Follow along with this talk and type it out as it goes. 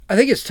I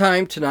think it's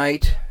time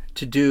tonight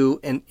to do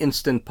an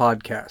instant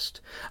podcast.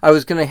 I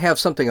was going to have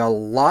something a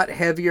lot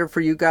heavier for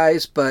you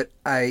guys, but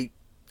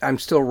I'm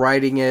still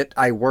writing it.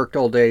 I worked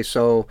all day,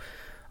 so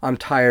I'm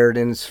tired,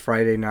 and it's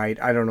Friday night.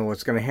 I don't know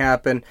what's going to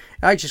happen.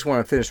 I just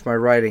want to finish my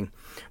writing.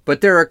 But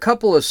there are a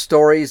couple of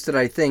stories that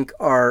I think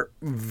are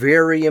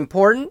very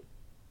important,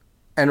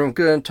 and I'm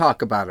going to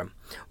talk about them.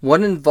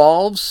 One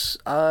involves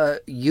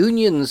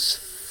unions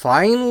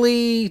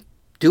finally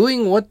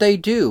doing what they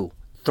do,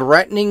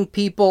 threatening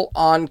people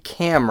on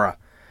camera.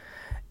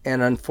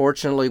 And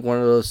unfortunately, one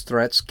of those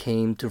threats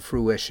came to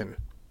fruition.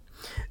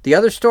 The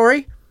other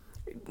story,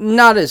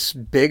 not as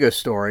big a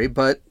story,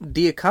 but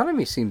the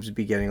economy seems to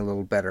be getting a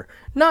little better.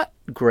 Not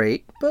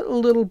great, but a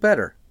little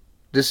better.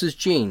 This is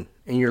Gene,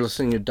 and you're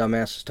listening to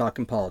Dumbasses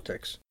Talking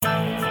Politics.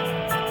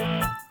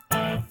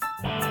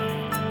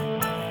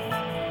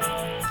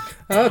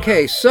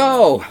 Okay,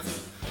 so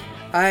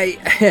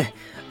I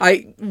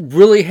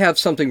really have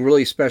something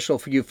really special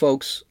for you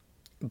folks,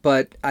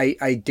 but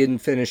I didn't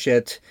finish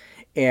it.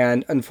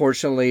 And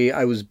unfortunately,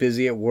 I was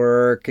busy at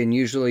work, and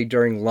usually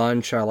during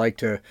lunch, I like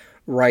to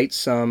write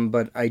some,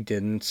 but I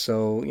didn't.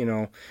 So,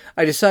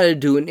 I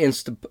decided to do an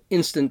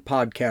instant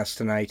podcast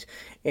tonight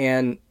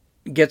and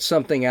get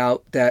something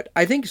out that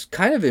I think is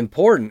kind of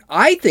important.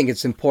 I think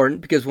it's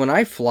important because when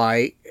I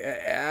fly,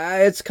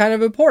 it's kind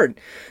of important.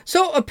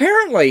 So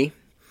apparently,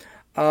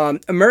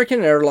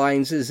 American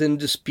Airlines is in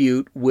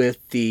dispute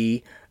with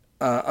the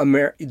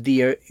Airplane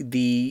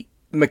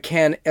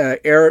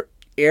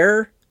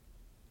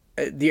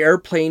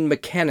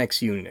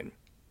Mechanics Union.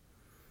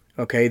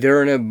 Okay,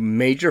 they're in a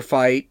major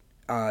fight.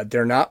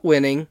 They're not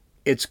winning.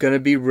 It's going to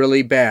be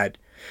really bad.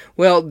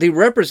 Well, the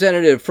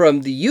representative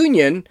from the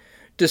union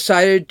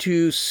decided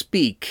to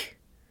speak.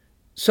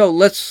 So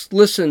let's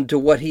listen to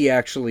what he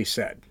actually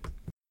said.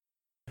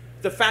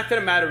 The fact of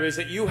the matter is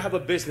that you have a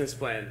business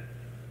plan,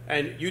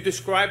 and you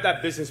described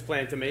that business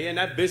plan to me, and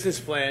that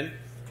business plan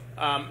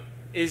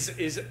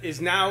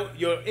is now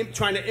you're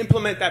trying to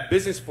implement that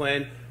business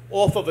plan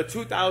off of a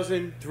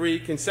 2003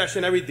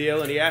 concessionary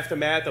deal in the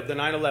aftermath of the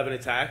 9/11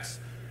 attacks.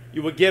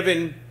 You were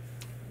given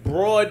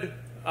broad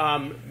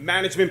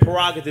management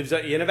prerogatives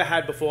that you never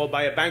had before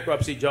by a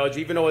bankruptcy judge,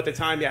 even though at the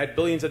time you had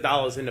billions of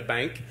dollars in the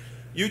bank.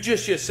 You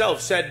just yourself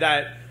said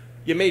that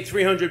you made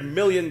 $300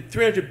 billion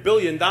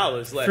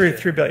last year.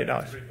 $3 billion.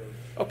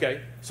 Okay,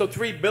 so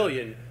 $3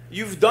 billion.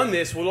 You've done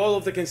this with all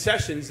of the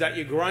concessions that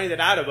you grinded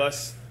out of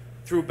us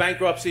through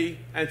bankruptcy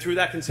and through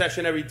that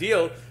concessionary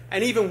deal.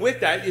 And even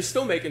with that, you're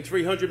still making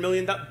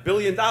 $300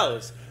 billion.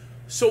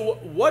 So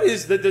what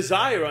is the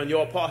desire on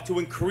your part to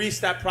increase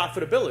that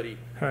profitability?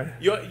 Right.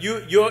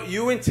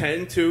 You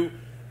intend to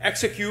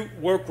execute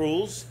work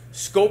rules,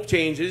 scope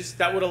changes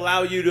that would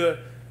allow you to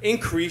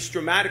increase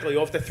dramatically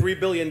off the $3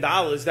 billion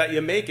that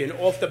you're making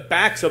off the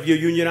backs of your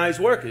unionized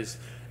workers.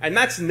 And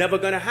that's never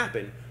going to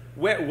happen.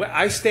 Where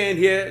I stand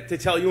here to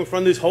tell you in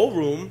front of this whole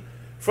room, in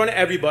front of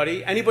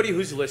everybody, anybody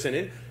who's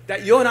listening,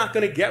 that you're not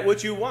going to get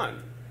what you want.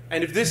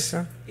 And if this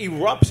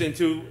erupts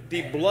into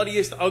the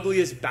bloodiest,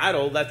 ugliest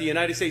battle that the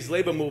United States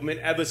labor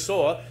movement ever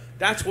saw,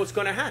 that's what's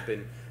going to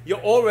happen. You're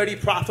already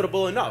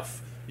profitable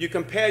enough. You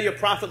compare your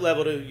profit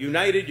level to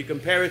United, you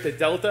compare it to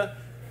Delta.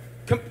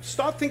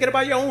 Start thinking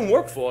about your own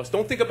workforce.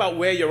 Don't think about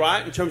where you're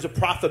at in terms of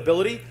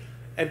profitability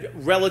and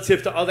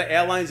relative to other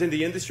airlines in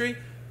the industry.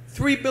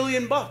 $3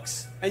 billion,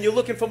 and you're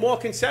looking for more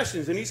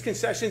concessions, and these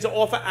concessions are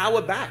off of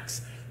our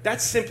backs.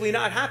 That's simply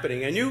not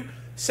happening. And you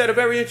said a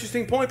very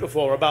interesting point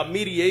before about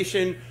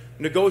mediation,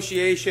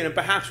 negotiation, and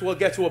perhaps we'll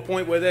get to a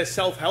point where there's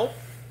self-help.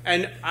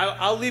 And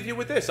I'll leave you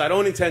with this. I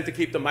don't intend to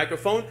keep the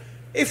microphone.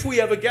 If we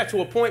ever get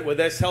to a point where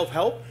there's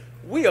self-help,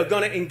 we are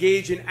going to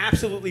engage in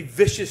absolutely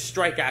vicious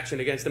strike action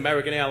against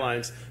American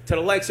Airlines, to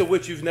the likes of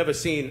which you've never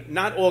seen,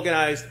 not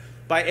organized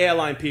by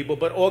airline people,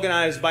 but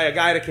organized by a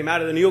guy that came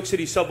out of the New York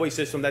City subway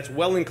system that's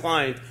well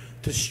inclined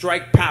to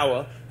strike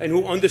power and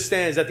who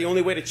understands that the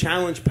only way to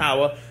challenge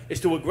power is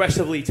to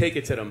aggressively take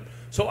it to them.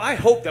 So I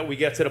hope that we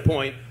get to the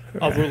point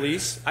of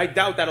release. I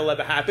doubt that'll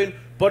ever happen,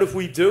 but if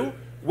we do,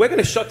 we're going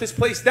to shut this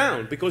place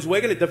down because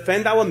we're going to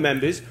defend our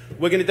members.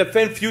 We're going to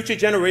defend future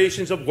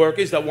generations of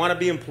workers that want to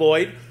be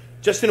employed,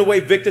 just in the way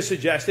Victor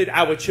suggested,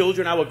 our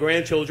children, our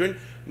grandchildren.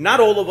 Not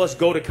all of us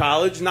go to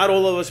college. Not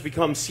all of us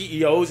become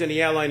CEOs in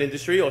the airline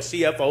industry or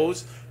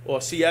CFOs or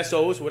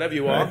CSOs, whatever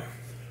you are.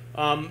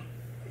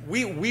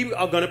 We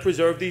are going to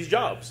preserve these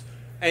jobs.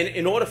 And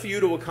in order for you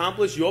to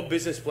accomplish your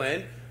business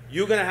plan,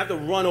 you're going to have to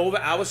run over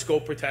our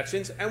scope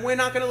protections, and we're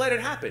not going to let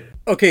it happen.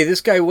 Okay, this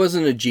guy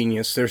wasn't a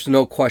genius. There's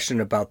no question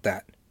about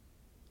that.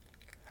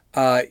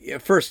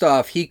 First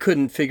off, he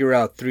couldn't figure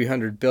out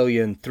 300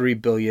 billion, 3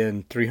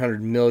 billion,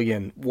 300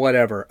 million,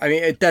 whatever. I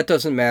mean, that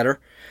doesn't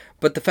matter.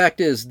 But the fact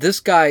is, this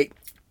guy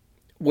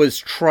was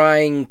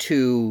trying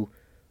to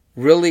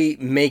really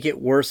make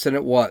it worse than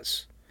it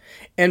was.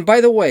 And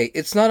by the way,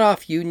 it's not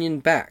off union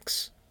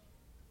backs.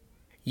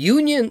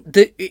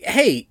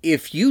 Hey,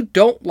 if you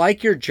don't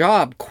like your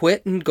job,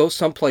 quit and go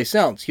someplace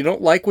else. You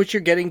don't like what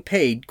you're getting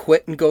paid,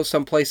 quit and go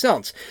someplace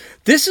else.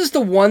 This is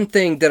the one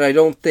thing that I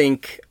don't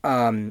think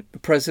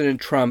President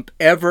Trump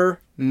ever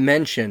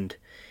mentioned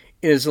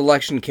in his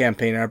election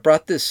campaign. I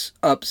brought this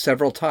up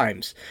several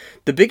times.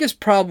 The biggest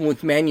problem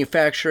with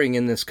manufacturing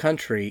in this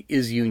country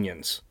is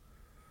unions.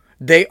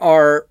 They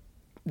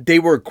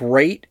were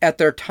great at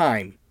their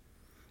time.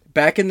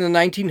 Back in the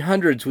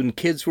 1900s, when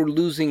kids were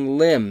losing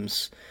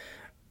limbs,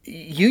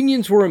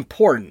 unions were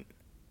important,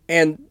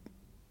 and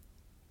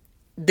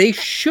they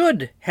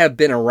should have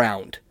been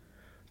around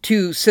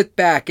to sit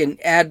back and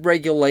add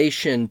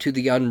regulation to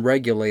the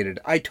unregulated.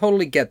 I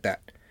totally get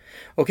that.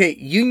 Okay,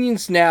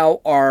 unions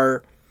now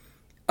are,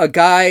 a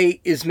guy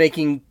is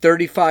making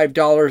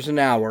 $35 an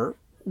hour,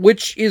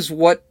 which is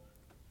what,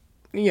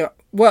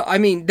 well, I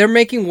mean, they're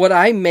making what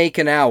I make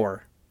an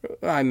hour.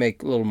 I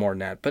make a little more than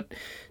that, but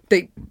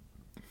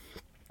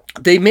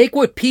they make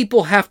what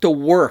people have to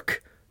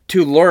work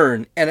to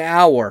learn an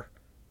hour.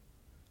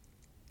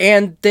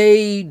 And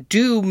they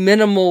do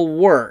minimal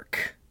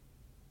work.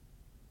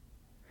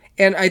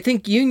 And I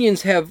think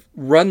unions have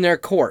run their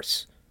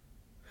course.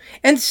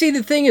 And see,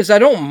 the thing is, I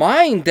don't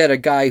mind that a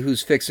guy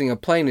who's fixing a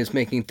plane is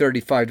making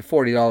 $35 to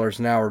 $40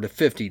 an hour to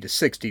 $50 to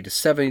 $60 to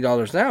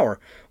 $70 an hour.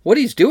 What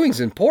he's doing is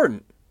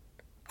important.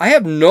 I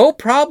have no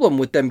problem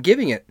with them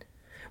giving it.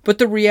 But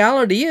the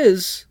reality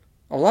is,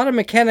 a lot of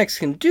mechanics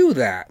can do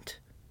that.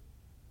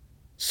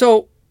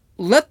 So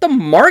let the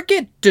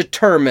market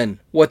determine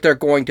what they're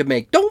going to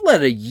make. Don't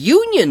let a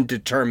union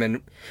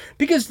determine,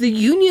 because the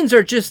unions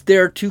are just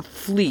there to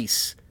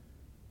fleece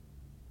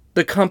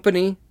the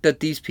company that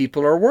these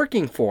people are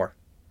working for.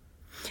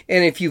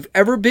 And if you've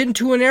ever been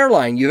to an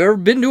airline, you've ever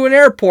been to an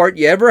airport,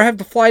 you ever have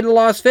to fly to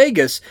Las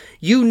Vegas,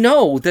 you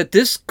know that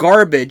this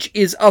garbage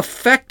is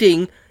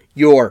affecting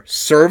your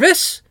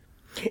service.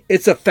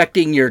 It's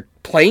affecting your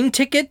plane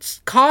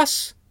tickets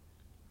costs.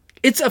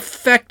 It's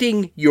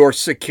affecting your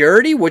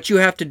security, what you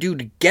have to do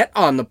to get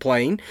on the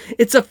plane.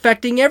 It's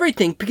affecting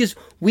everything because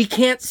we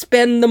can't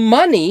spend the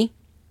money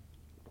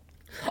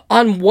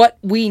on what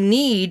we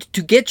need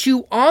to get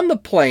you on the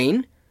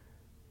plane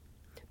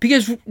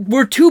because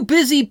we're too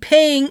busy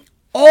paying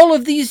all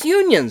of these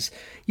unions.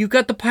 You've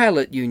got the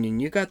pilot union.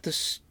 You got the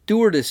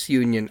stewardess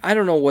union. I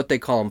don't know what they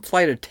call them.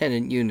 Flight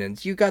attendant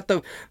unions. You got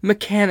the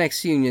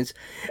mechanics unions.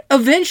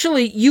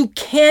 Eventually, you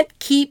can't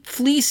keep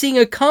fleecing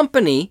a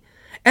company,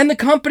 and the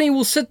company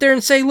will sit there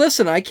and say,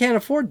 listen, I can't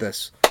afford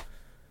this.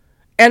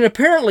 And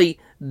apparently,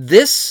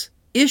 this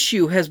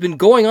issue has been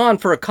going on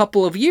for a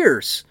couple of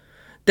years.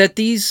 That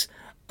these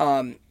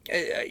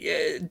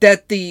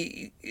that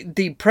the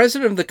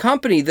president of the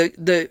company,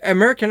 the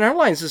American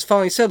Airlines, has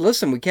finally said,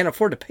 listen, we can't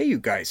afford to pay you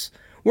guys.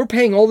 We're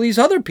paying all these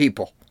other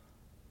people.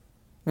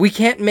 We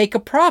can't make a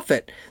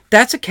profit.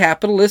 That's a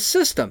capitalist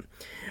system.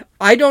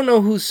 I don't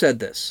know who said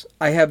this.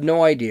 I have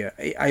no idea.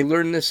 I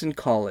learned this in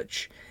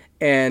college.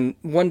 And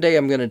one day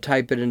I'm going to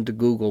type it into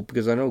Google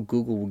because I know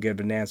Google will give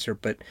an answer.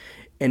 But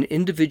an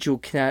individual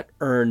cannot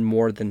earn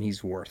more than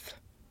he's worth.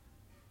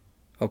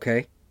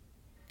 Okay?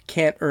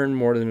 Can't earn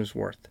more than he's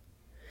worth.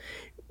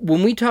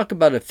 When we talk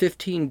about a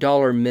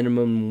 $15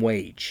 minimum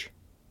wage,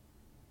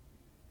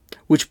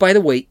 which, by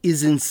the way,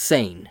 is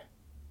insane.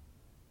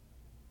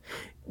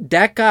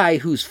 That guy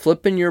who's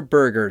flipping your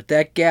burger,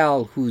 that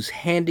gal who's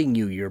handing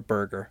you your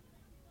burger,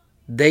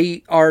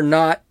 they're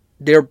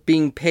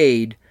being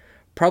paid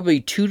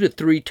probably 2 to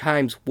 3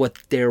 times what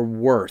they're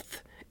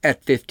worth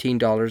at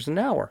 $15 an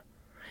hour.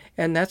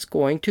 And that's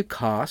going to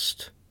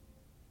cost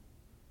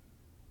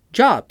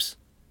jobs.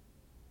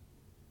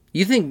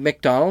 You think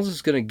McDonald's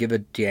is going to give a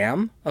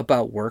damn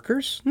about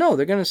workers? No,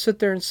 they're going to sit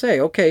there and say,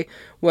 okay,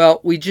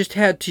 well, we just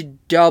had to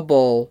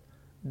double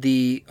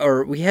the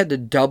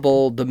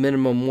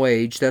minimum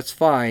wage. That's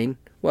fine.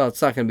 Well,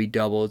 it's not going to be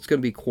double. It's going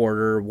to be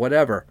quarter or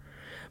whatever.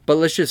 But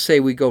let's just say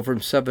we go from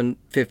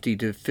 $7.50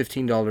 to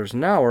 $15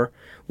 an hour.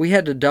 We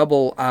had to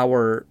double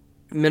our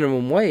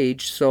minimum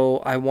wage, so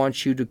I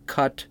want you to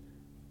cut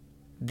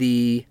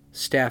the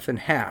staff in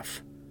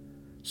half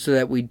so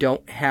that we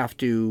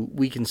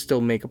can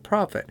still make a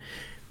profit.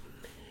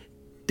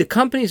 The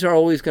companies are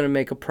always going to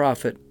make a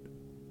profit.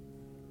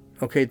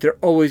 Okay, they're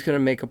always going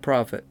to make a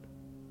profit.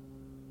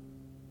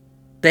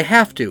 They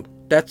have to.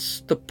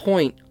 That's the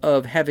point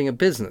of having a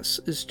business,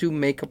 is to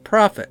make a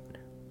profit.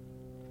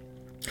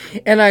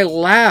 And I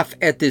laugh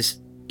at this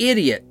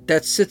idiot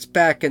that sits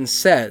back and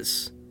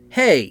says,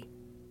 hey,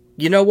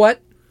 you know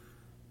what?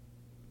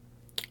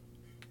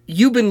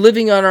 You've been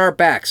living on our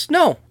backs.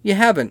 No, you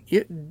haven't.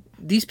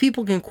 These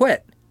people can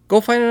quit.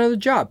 Go find another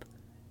job.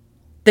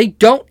 They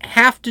don't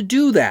have to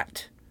do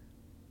that.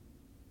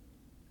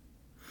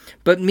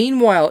 But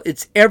meanwhile,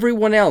 it's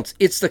everyone else.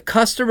 It's the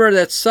customer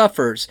that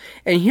suffers.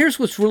 And here's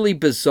what's really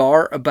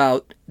bizarre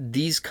about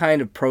these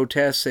kind of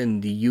protests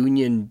and the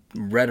union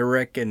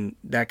rhetoric and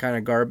that kind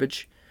of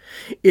garbage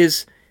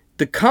is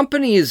the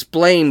company is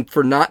blamed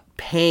for not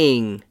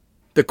paying,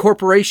 the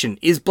corporation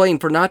is blamed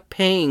for not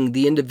paying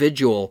the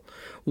individual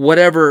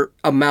whatever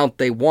amount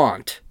they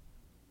want.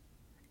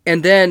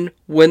 And then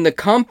when the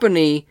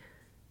company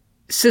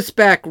sits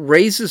back,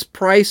 raises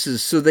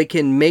prices so they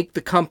can make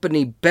the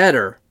company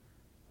better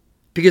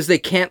because they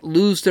can't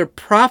lose their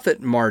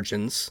profit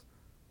margins,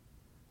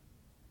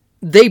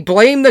 they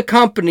blame the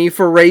company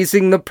for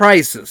raising the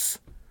prices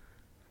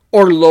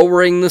or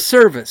lowering the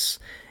service.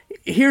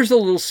 Here's a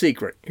little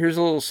secret.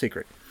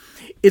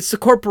 It's the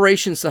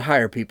corporations that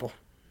hire people.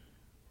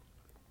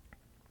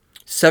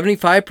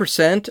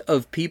 75%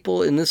 of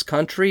people in this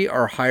country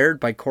are hired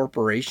by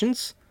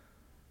corporations.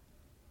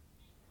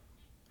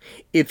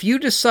 If you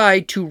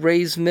decide to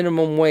raise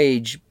minimum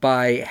wage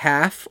by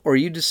half, or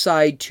you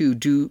decide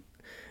to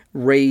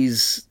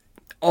raise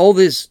all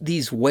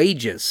these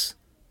wages,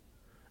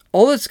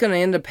 all that's going to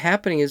end up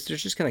happening is they're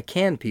just going to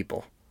can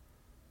people.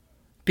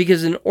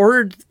 Because in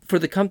order for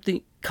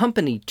the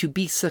company to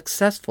be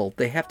successful,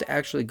 they have to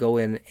actually go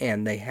in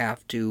and they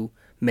have to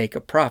make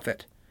a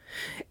profit.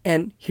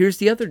 And here's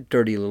the other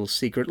dirty little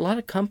secret. A lot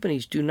of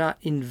companies do not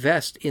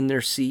invest in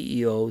their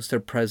CEOs, their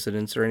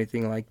presidents, or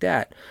anything like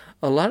that.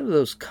 A lot of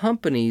those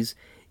companies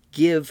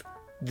give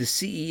the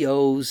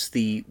CEOs,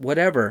 the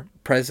whatever,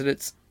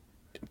 presidents,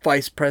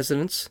 vice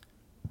presidents,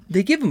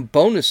 they give them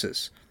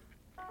bonuses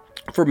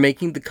for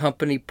making the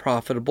company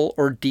profitable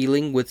or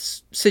dealing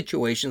with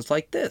situations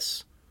like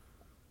this.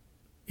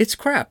 It's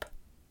crap.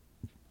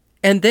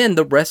 And then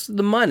the rest of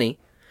the money,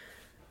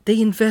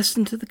 they invest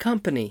into the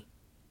company.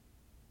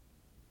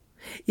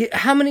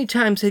 How many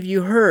times have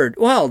you heard,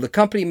 well, the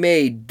company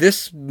made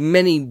this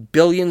many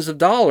billions of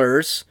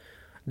dollars.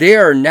 They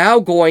are now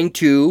going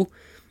to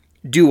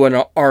do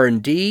an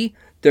R&D.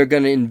 They're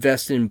going to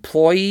invest in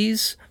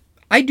employees.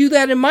 I do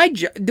that in my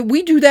job.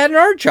 We do that in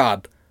our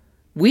job.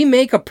 We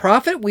make a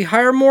profit. We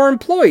hire more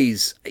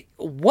employees.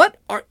 What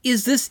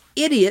is this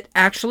idiot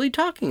actually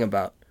talking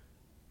about?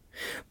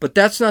 But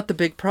that's not the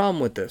big problem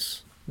with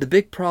this. The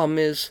big problem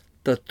is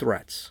the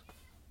threats.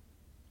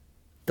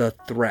 The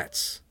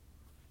threats.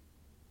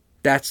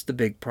 That's the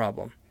big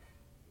problem.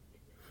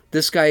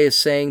 This guy is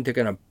saying they're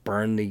going to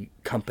burn the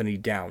company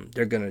down.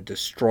 They're going to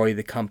destroy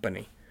the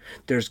company.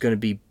 There's going to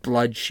be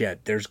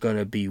bloodshed. There's going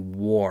to be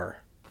war.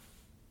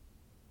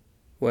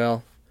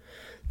 Well,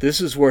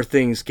 this is where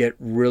things get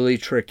really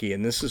tricky.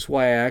 And this is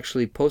why I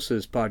actually posted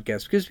this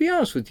podcast. Because to be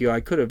honest with you, I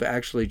could have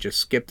actually just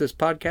skipped this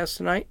podcast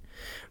tonight.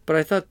 But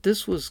I thought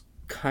this was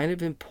kind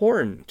of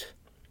important.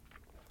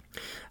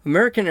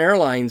 American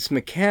Airlines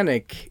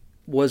mechanic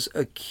was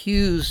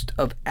accused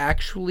of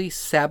actually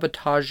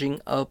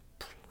sabotaging a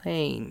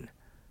plane.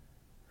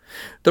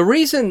 The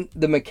reason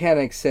the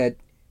mechanic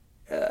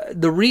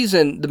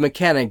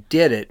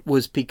did it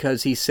was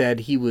because he said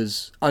he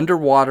was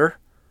underwater,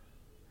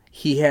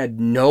 he had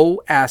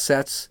no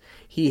assets,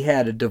 he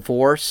had a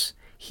divorce,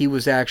 he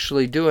was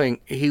actually trying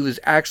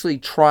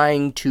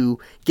to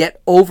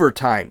get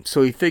overtime.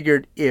 So he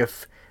figured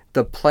if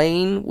the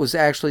plane was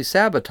actually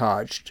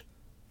sabotaged,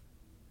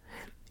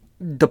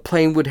 the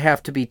plane would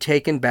have to be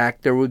taken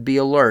back. There would be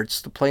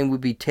alerts. The plane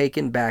would be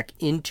taken back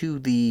into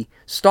the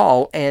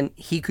stall and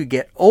he could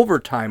get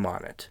overtime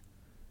on it.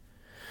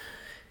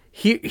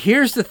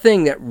 Here's the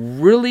thing that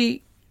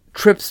really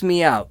trips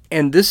me out.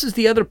 And this is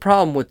the other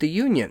problem with the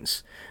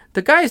unions.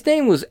 The guy's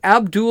name was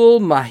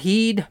Abdul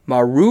Mahid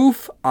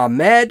Maruf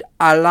Ahmed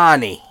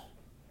Alani.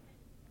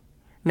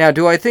 Now,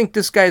 do I think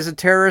this guy's a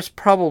terrorist?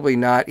 Probably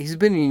not. He's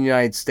been in the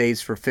United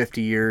States for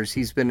 50 years.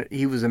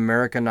 He was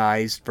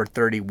Americanized for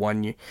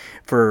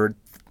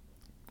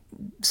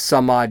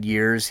some odd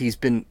years. He's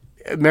been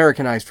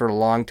Americanized for a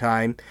long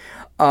time.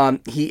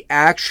 He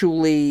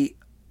actually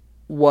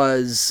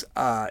was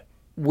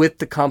with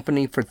the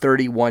company for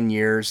 31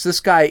 years. This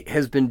guy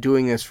has been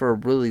doing this for a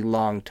really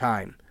long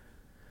time.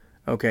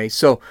 Okay,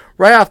 so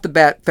right off the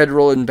bat,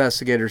 federal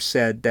investigators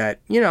said that,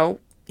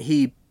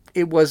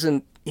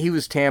 he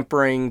was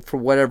tampering for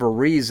whatever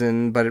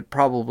reason, but it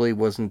probably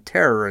wasn't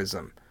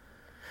terrorism.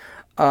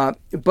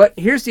 But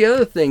here's the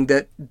other thing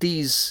that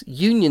these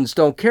unions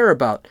don't care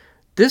about.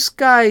 This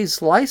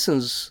guy's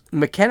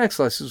mechanic's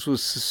license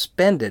was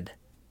suspended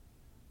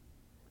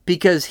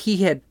because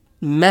he had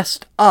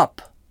messed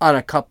up on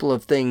a couple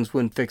of things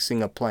when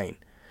fixing a plane.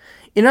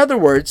 In other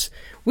words,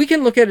 we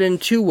can look at it in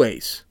two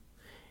ways.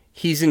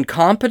 He's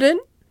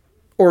incompetent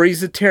or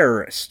he's a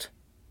terrorist.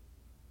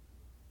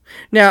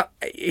 Now,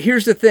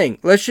 here's the thing.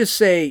 Let's just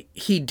say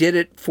he did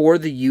it for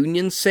the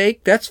union's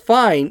sake. That's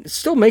fine. It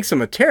still makes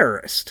him a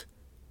terrorist.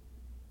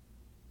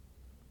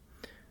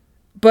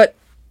 But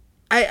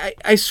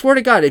I swear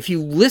to God, if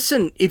you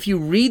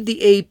read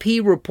the AP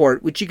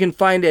report, which you can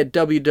find at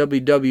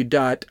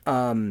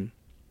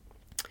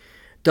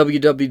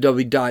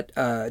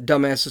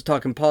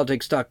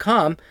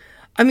www.dumbassestalkingpolitics.com,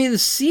 I mean, the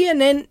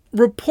CNN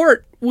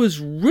report was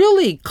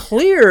really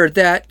clear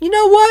that, you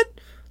know what?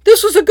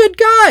 This was a good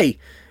guy.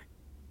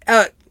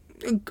 A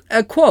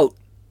quote,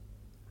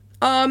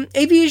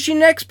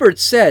 aviation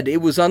experts said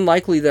it was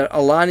unlikely that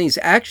Alani's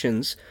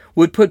actions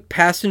would put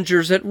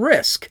passengers at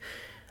risk.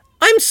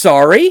 I'm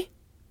sorry.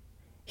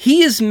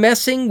 He is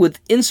messing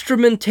with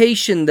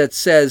instrumentation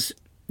that's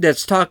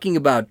talking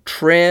about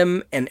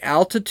trim and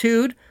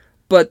altitude,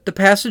 but the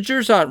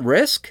passengers aren't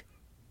risk?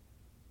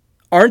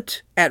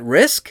 aren't at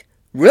risk?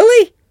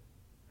 Really?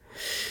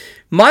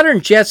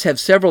 Modern jets have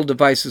several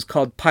devices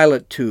called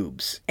pilot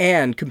tubes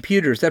and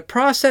computers that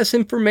process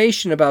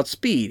information about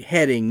speed,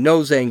 heading,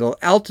 nose angle,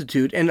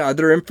 altitude, and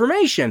other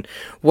information.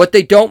 What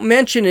they don't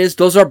mention is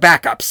those are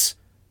backups.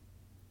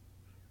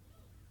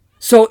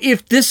 So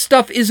if this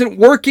stuff isn't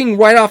working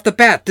right off the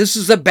bat, this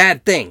is a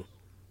bad thing.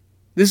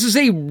 This is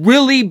a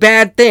really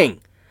bad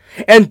thing.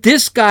 And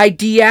this guy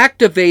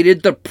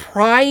deactivated the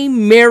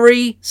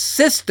primary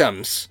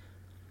systems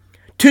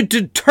to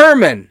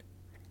determine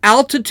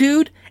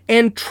altitude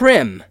and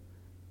trim.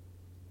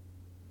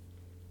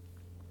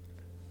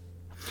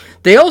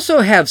 They also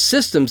have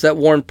systems that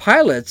warn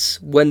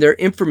pilots when their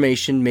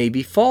information may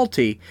be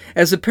faulty,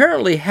 as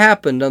apparently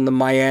happened on the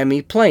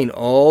Miami plane.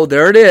 Oh,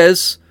 there it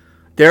is.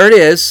 There it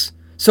is.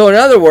 So in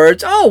other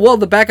words,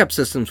 the backup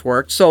systems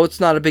worked, so it's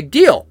not a big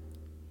deal.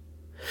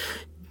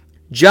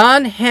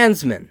 John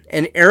Hansman,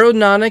 an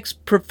aeronautics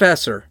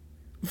professor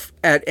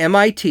at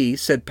MIT,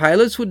 said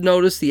pilots would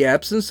notice the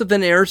absence of an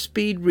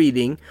airspeed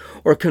reading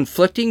or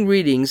conflicting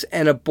readings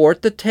and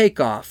abort the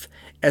takeoff,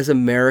 as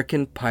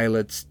American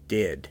pilots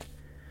did.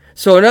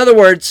 So in other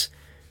words,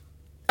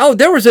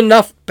 there was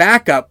enough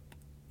backup,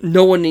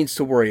 no one needs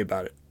to worry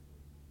about it.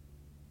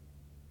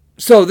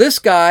 So this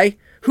guy,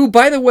 who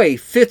by the way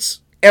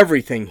fits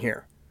everything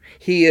here,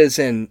 he's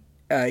from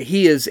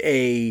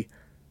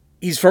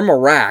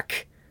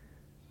Iraq.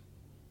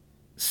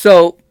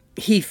 So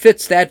he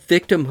fits that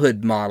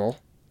victimhood model,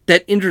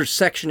 that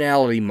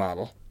intersectionality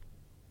model.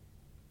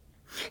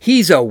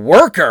 He's a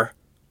worker.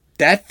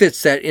 That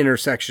fits that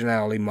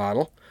intersectionality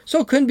model. So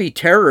it couldn't be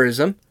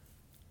terrorism.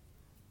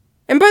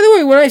 And by the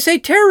way, when I say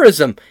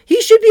terrorism,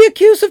 he should be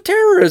accused of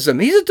terrorism.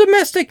 He's a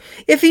domestic.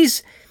 If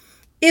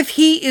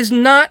he is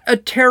not a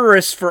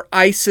terrorist for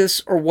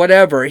ISIS or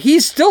whatever,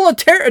 he's still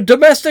a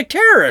domestic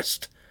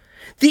terrorist.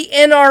 The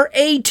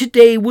NRA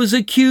today was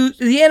accused,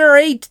 the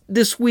NRA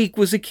this week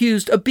was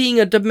accused of being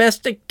a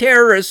domestic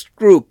terrorist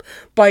group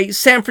by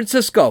San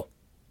Francisco.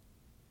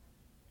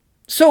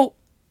 So,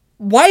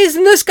 why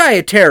isn't this guy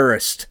a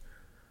terrorist?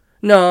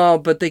 No,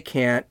 but they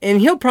can't.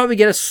 And he'll probably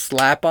get a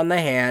slap on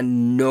the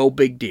hand, no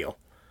big deal.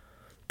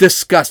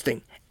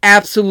 Disgusting.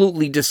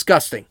 Absolutely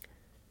disgusting.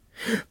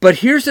 But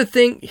here's the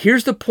thing,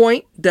 here's the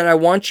point that I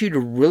want you to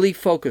really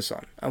focus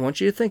on. I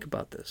want you to think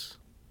about this.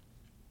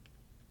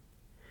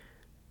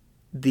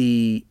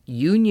 The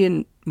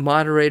union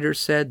moderator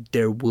said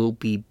there will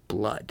be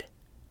blood.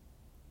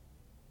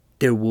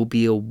 There will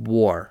be a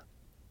war.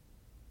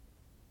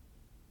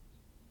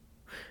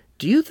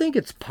 Do you think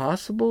it's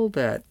possible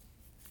that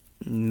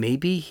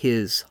maybe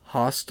his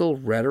hostile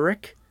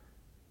rhetoric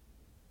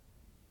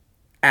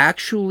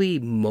actually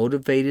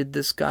motivated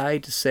this guy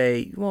to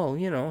say, well,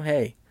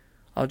 hey,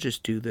 I'll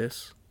just do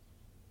this?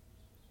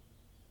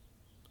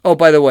 Oh,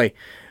 by the way,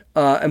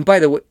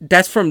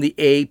 that's from the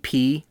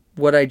AP,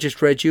 what I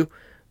just read you.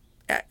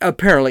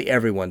 Apparently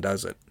everyone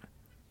does it.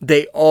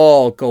 They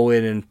all go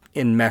in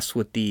and mess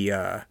with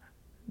the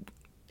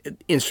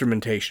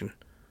instrumentation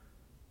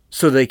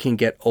so they can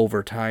get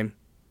overtime,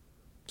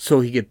 so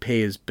he could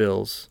pay his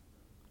bills.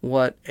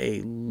 What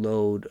a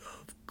load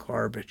of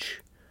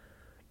garbage.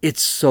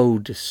 It's so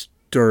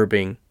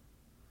disturbing.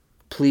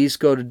 Please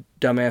go to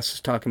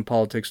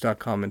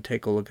dumbassestalkingpolitics.com and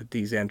take a look at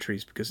these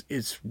entries, because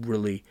it's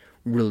really,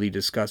 really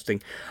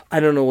disgusting.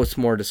 I don't know what's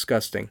more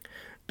disgusting.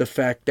 The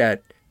fact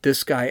that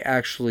this guy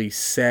actually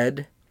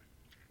said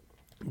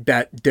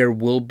that there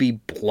will be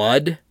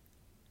blood,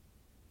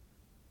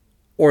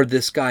 or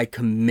this guy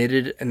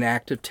committed an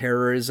act of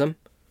terrorism.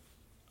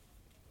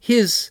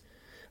 His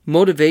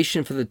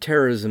motivation for the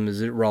terrorism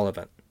is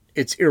irrelevant.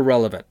 It's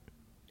irrelevant.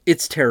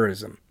 It's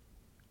terrorism.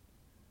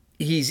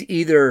 He's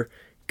either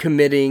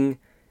committing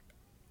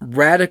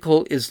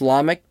radical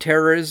Islamic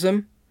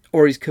terrorism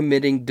or he's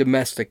committing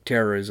domestic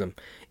terrorism.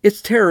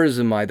 It's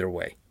terrorism either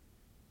way.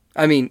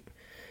 I mean,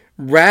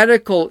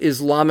 radical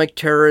Islamic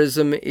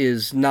terrorism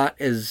is not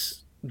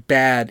as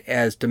bad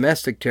as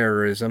domestic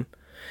terrorism.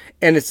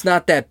 And it's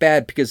not that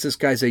bad because this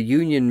guy's a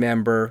union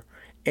member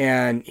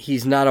and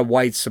he's not a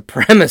white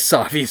supremacist,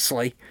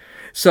 obviously.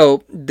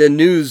 So the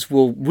news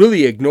will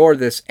really ignore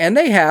this. And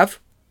they have.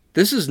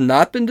 This has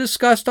not been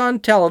discussed on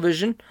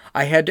television.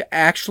 I had to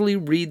actually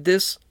read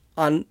this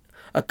on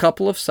a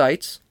couple of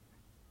sites.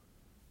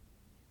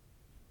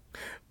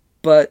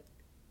 But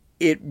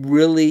it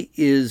really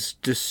is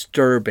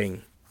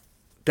disturbing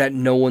that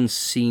no one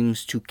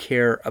seems to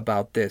care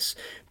about this.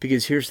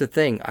 Because here's the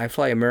thing. I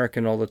fly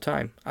American all the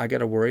time. I got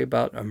to worry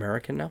about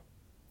American now.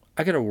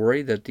 I got to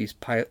worry that these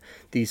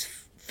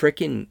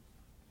freaking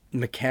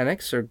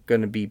mechanics are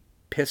going to be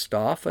pissed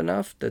off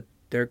enough that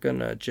they're going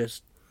to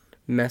just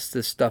mess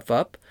this stuff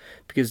up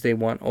because they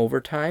want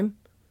overtime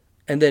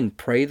and then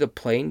pray the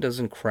plane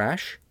doesn't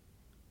crash.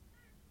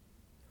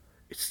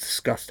 It's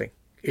disgusting.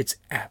 It's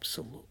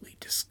absolutely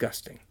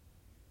disgusting.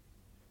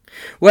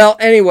 Well,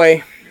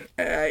 anyway,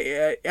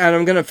 and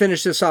I'm going to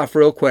finish this off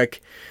real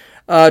quick.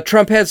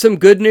 Trump had some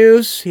good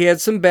news. He had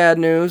some bad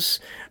news.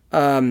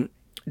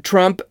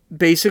 Trump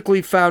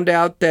basically found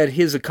out that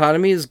his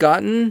economy has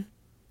gotten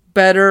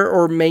better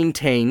or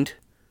maintained.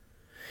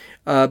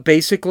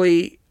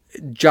 Basically,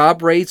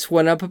 job rates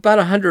went up about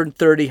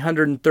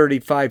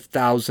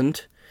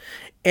 135,000.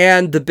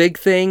 And the big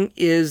thing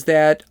is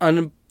that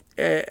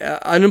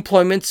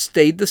unemployment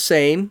stayed the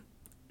same.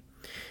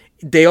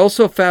 They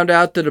also found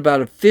out that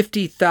about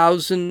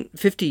 50,000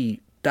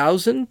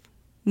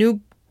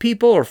 new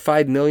people, or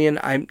 5 million,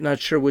 I'm not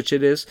sure which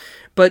it is,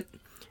 but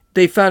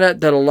they found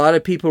out that a lot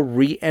of people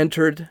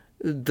re-entered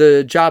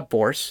the job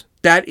force.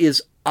 That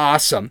is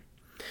awesome,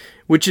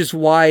 which is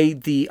why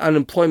the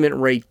unemployment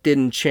rate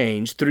didn't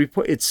change.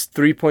 It's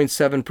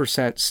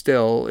 3.7%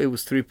 still. It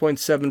was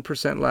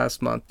 3.7%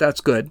 last month.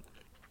 That's good.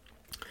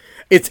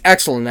 It's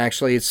excellent,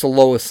 actually. It's the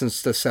lowest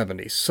since the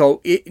 70s.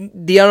 So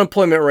the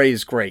unemployment rate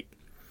is great.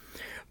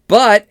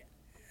 But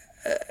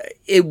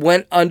it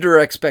went under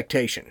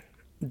expectation.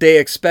 They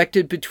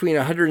expected between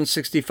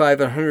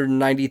 165 and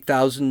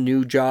 190,000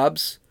 new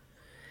jobs.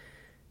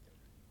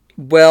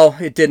 Well,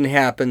 it didn't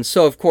happen.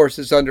 So, of course,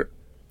 it's under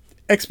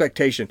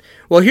expectation.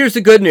 Well, here's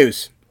the good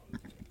news.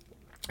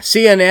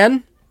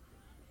 CNN,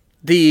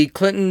 the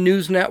Clinton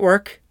News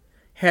Network,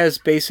 has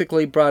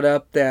basically brought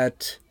up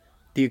that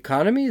the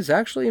economy is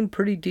actually in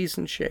pretty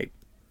decent shape.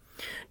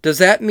 Does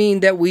that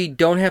mean that we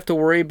don't have to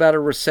worry about a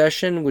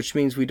recession, which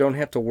means we don't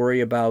have to worry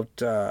about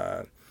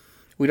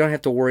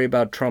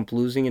Trump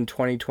losing in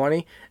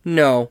 2020?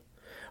 No.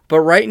 But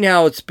right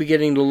now it's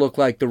beginning to look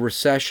like the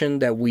recession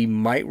that we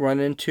might run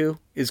into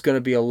is going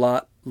to be a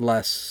lot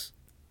less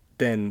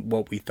than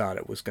what we thought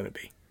it was going to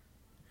be.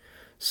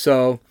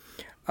 So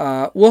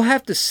we'll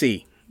have to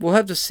see. We'll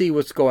have to see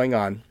what's going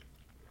on.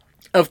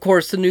 Of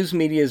course, the news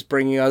media is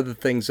bringing other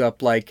things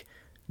up, like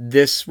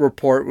this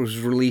report was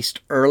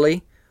released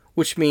early,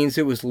 which means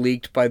it was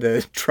leaked by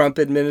the Trump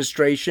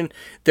administration.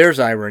 There's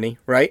irony,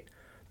 right?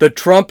 The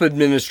Trump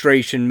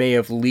administration may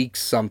have leaked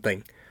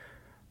something.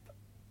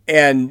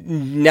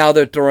 And now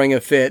they're throwing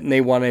a fit and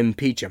they want to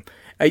impeach him.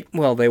 They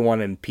want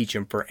to impeach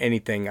him for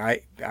anything.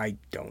 I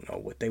don't know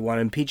what they want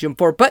to impeach him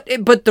for. But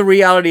the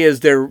reality is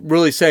they're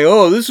really saying,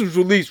 oh, this was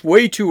released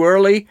way too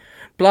early.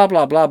 Blah,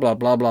 blah, blah, blah,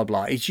 blah, blah,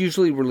 blah. It's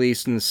usually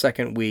released in the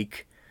second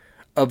week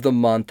of the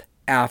month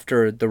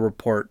after the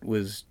report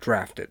was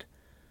drafted.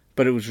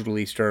 But it was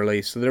released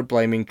early, so they're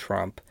blaming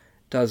Trump.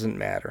 Doesn't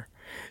matter.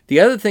 The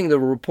other thing the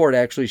report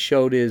actually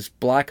showed is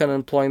black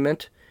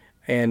unemployment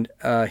and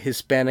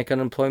Hispanic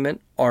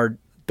unemployment are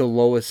the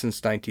lowest since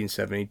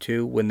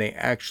 1972, when they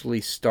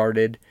actually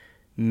started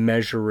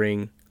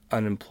measuring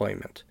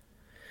unemployment.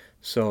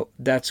 So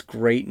that's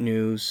great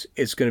news.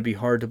 It's going to be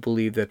hard to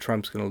believe that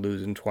Trump's going to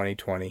lose in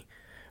 2020.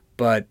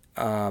 But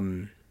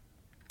I'm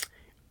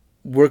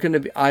going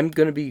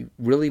to be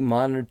really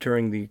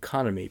monitoring the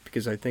economy,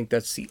 because I think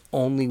that's the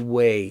only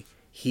way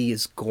he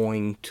is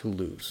going to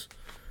lose.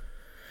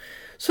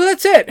 So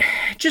that's it.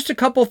 Just a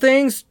couple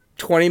things.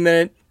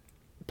 20-minute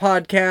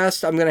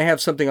podcast. I'm going to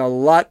have something a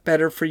lot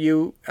better for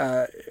you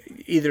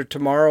either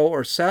tomorrow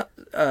or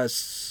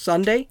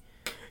Sunday.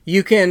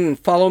 You can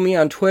follow me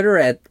on Twitter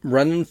at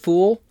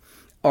RunninFool,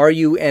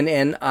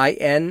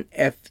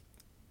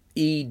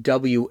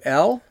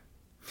 RunninFewl.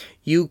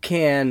 You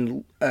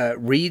can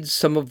read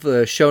some of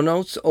the show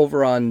notes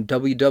over on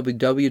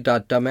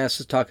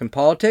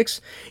www.dumbassestalkingpolitics.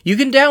 You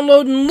can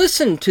download and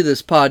listen to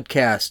this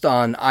podcast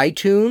on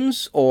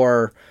iTunes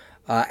or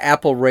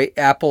Apple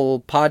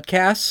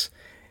Podcasts,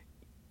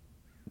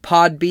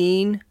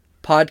 Podbean,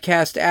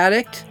 Podcast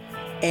Addict,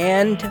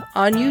 and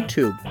on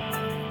YouTube.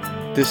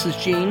 This is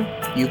Gene.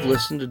 You've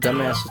listened to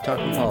Dumbasses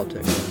Talking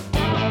Politics.